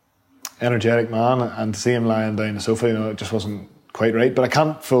 energetic man. And to see him lying down the sofa, it just wasn't quite right. But I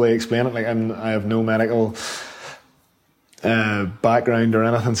can't fully explain it. I have no medical background or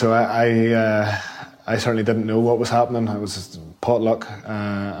anything, so I certainly didn't know what was happening. It was just potluck,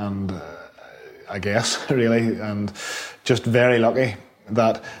 and I guess really, and just very lucky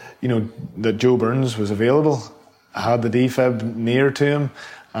that that Joe Burns was available, had the defib near to him,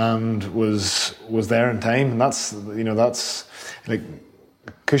 and was there in time. And that's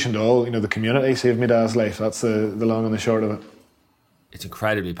Cushendall, the community saved my dad's life. That's the long and the short of it. it's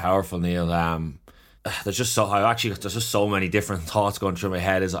incredibly powerful, Neil. There's just so many different thoughts going through my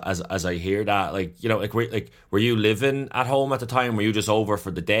head as I hear that. Like, you know, were you living at home at the time? Were you just over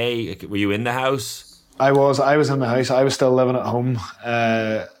for the day? Like, were you in the house? I was in the house. I was still living at home.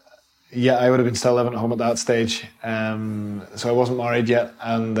 Yeah, I would have been still living at home at that stage. So I wasn't married yet,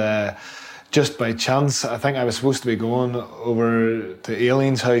 and just by chance, I think I was supposed to be going over to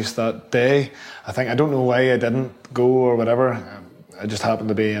Aileen's house that day. I don't know why I didn't go or whatever. I just happened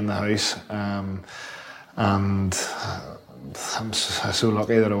to be in the house, and I'm so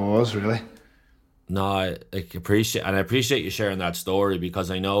lucky that I was, really. No, I appreciate you sharing that story,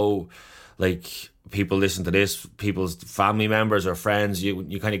 because I know, like, people listen to this, people's family members or friends,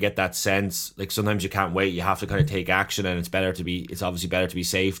 you kind of get that sense, like, sometimes you can't wait, you have to kind of take action, and it's obviously better to be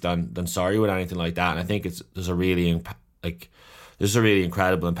safe than sorry with anything like that. And I think there's a really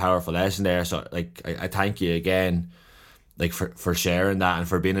incredible and powerful lesson there. So, like, I thank you again, like, for sharing that, and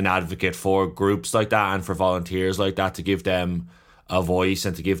for being an advocate for groups like that and for volunteers like that, to give them a voice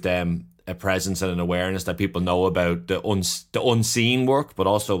and to give them a presence and an awareness, that people know about the unseen work, but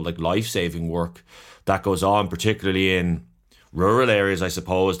also, like, life-saving work that goes on, particularly in rural areas, I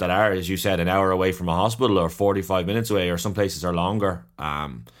suppose, that are, as you said, an hour away from a hospital or 45 minutes away, or some places are longer. I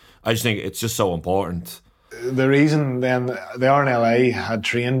just think it's just so important. The reason then the RNLA had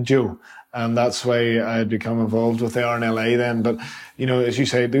trained Joe, and that's why I had become involved with the RNLA then. But, you know, as you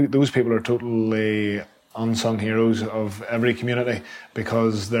say, those people are totally unsung heroes of every community,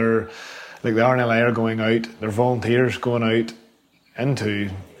 because they're, like, the RNLA are going out, they're volunteers going out into,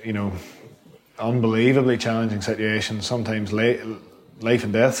 you know, unbelievably challenging situations, sometimes life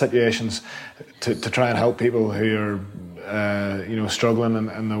and death situations, to try and help people who are you know, struggling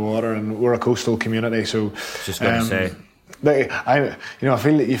in the water. And we're a coastal community, so just going to say,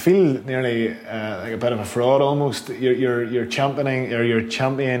 you feel nearly like a bit of a fraud almost. You're championing, or you're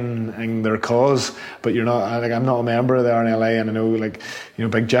championing their cause, but you're not. Like, I'm not a member of the RNLA, and I know, like, you know,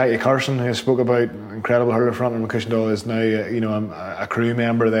 Big Jackie Carson, who I spoke about, incredible hurler front in Cushendall, is now I'm a crew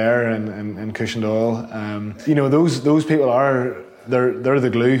member there in Cushendall. You know, those people are. They're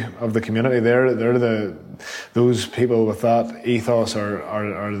the glue of the community. Those people with that ethos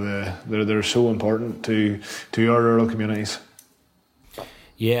they're so important to our rural communities.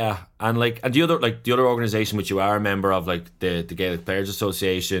 Yeah, and the other organisation which you are a member of, like the Gaelic Players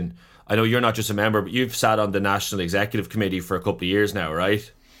Association, I know you're not just a member, but you've sat on the National Executive Committee for a couple of years now,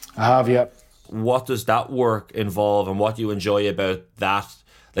 right? I have, yeah. What does that work involve, and what do you enjoy about that,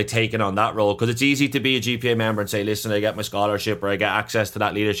 like, taking on that role? Because it's easy to be a GPA member and say, listen, I get my scholarship, or I get access to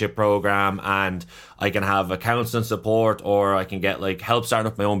that leadership program, and I can have a counselling support, or I can get, like, help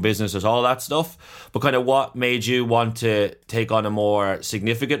starting up my own businesses, all that stuff. But kind of what made you want to take on a more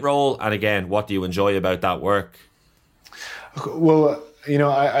significant role? And again, what do you enjoy about that work? Well, you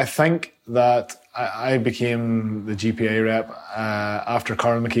know, I think that I became the GPA rep after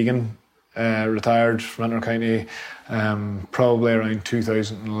Carl McKeegan retired from Antrim County, probably around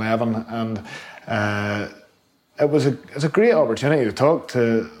 2011, and it was a great opportunity to talk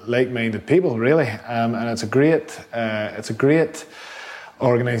to like-minded people, really, and it's a great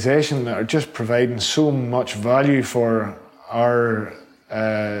organisation that are just providing so much value for our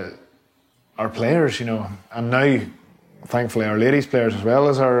players, you know, and now, thankfully, our ladies players as well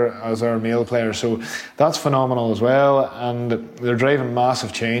as our male players. So that's phenomenal as well, and they're driving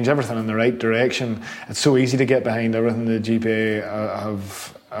massive change, everything in the right direction. It's so easy to get behind everything the GPA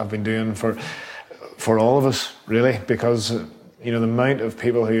have been doing for all of us, really, because, you know, the amount of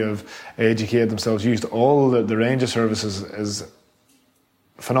people who have educated themselves, used all the range of services, is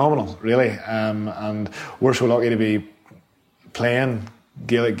phenomenal, really, and we're so lucky to be playing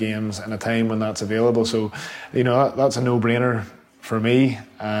Gaelic games in a time when that's available. So, you know, that's a no-brainer for me.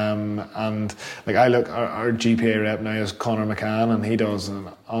 And, like, our GPA rep now is Conor McCann, and he does an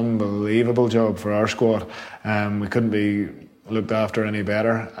unbelievable job for our squad. We couldn't be looked after any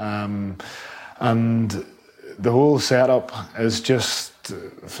better. And the whole setup is just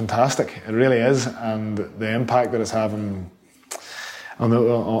fantastic. It really is, and the impact that it's having on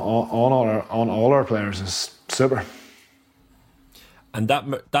all our players is super. And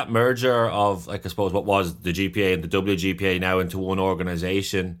that merger of, like, I suppose, what was the GPA and the WGPA now into one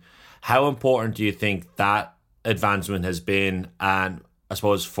organisation, how important do you think that advancement has been, and I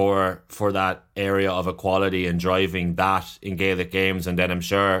suppose for that area of equality and driving that in Gaelic games? And then I'm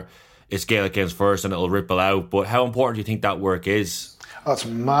sure it's Gaelic games first and it'll ripple out, but how important do you think that work is? That's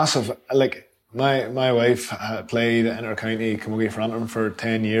massive. Like, my wife played inter-county camogie for Antrim for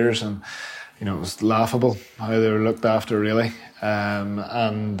 10 years, and, you know, it was laughable how they were looked after, really.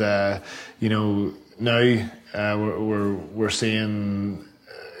 You know, now we're seeing.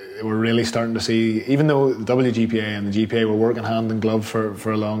 We're really starting to see, even though the WGPA and the GPA were working hand in glove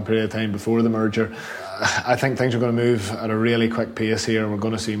for a long period of time before the merger, I think things are going to move at a really quick pace here. We're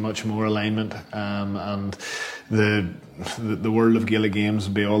going to see much more alignment, and the world of Gaelic games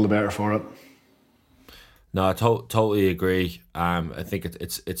will be all the better for it. No, I totally agree. I think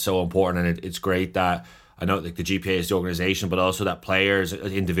it's so important, and it's great that I know like the GPA is the organisation, but also that players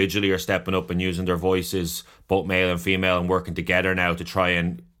individually are stepping up and using their voices, both male and female, and working together now to try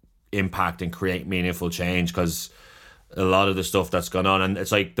and impact and create meaningful change, because a lot of the stuff that's gone on, and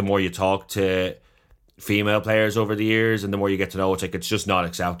it's like the more you talk to female players over the years and the more you get to know, it's just not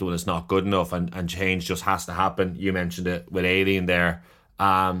acceptable, it's not good enough, and change just has to happen. You mentioned it with Aileen there.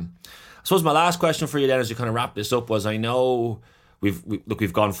 I suppose my last question for you then as you kind of wrap this up was, I know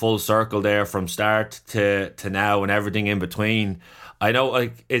we've gone full circle there from start to now and everything in between. I know,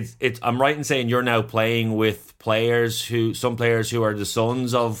 like I'm right in saying you're now playing with some players who are the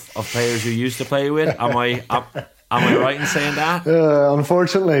sons of players you used to play with. Am I right in saying that?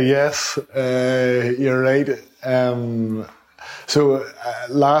 Unfortunately, yes. You're right. So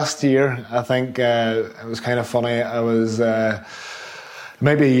last year, I think it was kind of funny. I was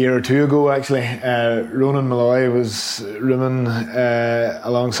maybe a year or two ago, actually. Ronan Malloy was rooming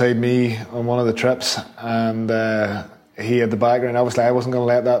alongside me on one of the trips, and he had the background. Obviously, I wasn't going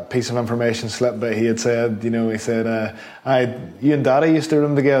to let that piece of information slip, but he had said, you and Daddy used to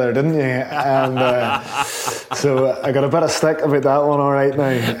room together, didn't you? And so I got a bit of stick about that one, all right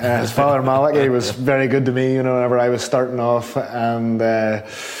now. His father, Malachy, was very good to me, whenever I was starting off, and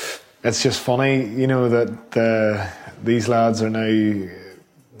it's just funny, that these lads are now,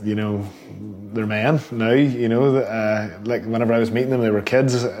 they're men now, like whenever I was meeting them, they were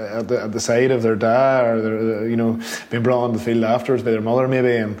kids at the side of their dad, or they're, being brought on the field afterwards by their mother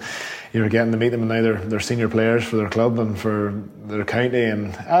maybe, and you were getting to meet them, and now they're senior players for their club and for their county,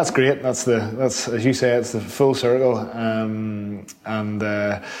 and that's great. That's as you say, it's the full circle, and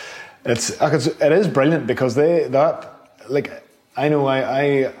it is brilliant, because I know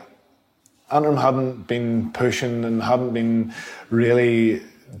Antrim hadn't been pushing and hadn't been really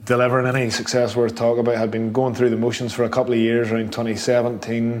delivering any success worth talking about, had been going through the motions for a couple of years around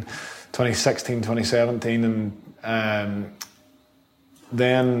 2016, 2017, and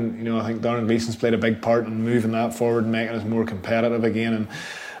then I think Darren Gleeson's played a big part in moving that forward and making us more competitive again, and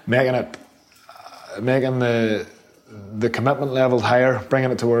making the commitment level higher,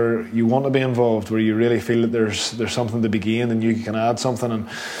 bringing it to where you want to be involved, where you really feel that there's something to be gained and you can add something. And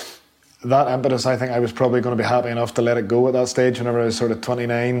that impetus, I think I was probably going to be happy enough to let it go at that stage whenever I was sort of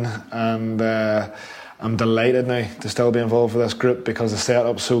 29, and I'm delighted now to still be involved with this group, because the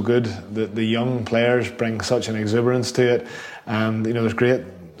setup's so good. The young players bring such an exuberance to it, and there's great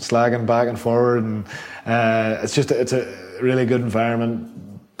slagging back and forward, and it's a really good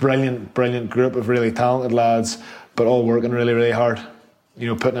environment. Brilliant group of really talented lads, but all working really, really hard,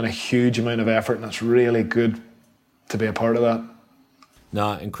 putting in a huge amount of effort, and it's really good to be a part of that.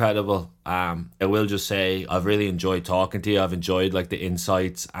 No, incredible. I will just say I've really enjoyed talking to you. I've enjoyed the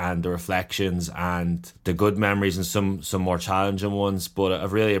insights and the reflections and the good memories and some more challenging ones, but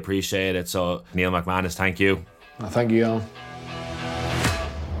I've really appreciated it. So Neil McManus, thank you. Thank you, Alan.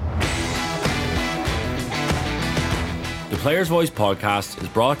 The Players Voice podcast is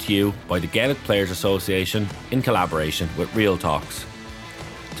brought to you by the Gaelic Players Association in collaboration with Real Talks.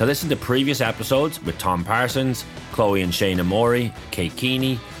 To listen to previous episodes with Tom Parsons, Chloe and Shayna Morey, Kate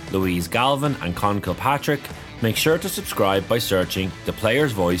Keeney, Louise Galvin and Con Kilpatrick, make sure to subscribe by searching The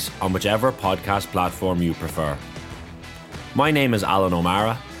Player's Voice on whichever podcast platform you prefer. My name is Alan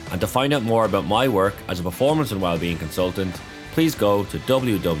O'Mara, and to find out more about my work as a performance and wellbeing consultant, please go to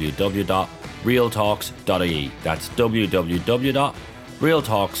www.realtalks.ie. That's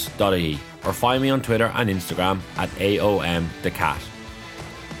www.realtalks.ie, or find me on Twitter and Instagram at AOMTheCat.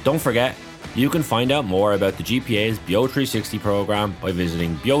 Don't forget, you can find out more about the GPA's Bio360 programme by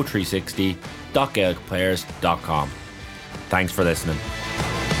visiting bio360.gaelicplayers.com. Thanks for listening.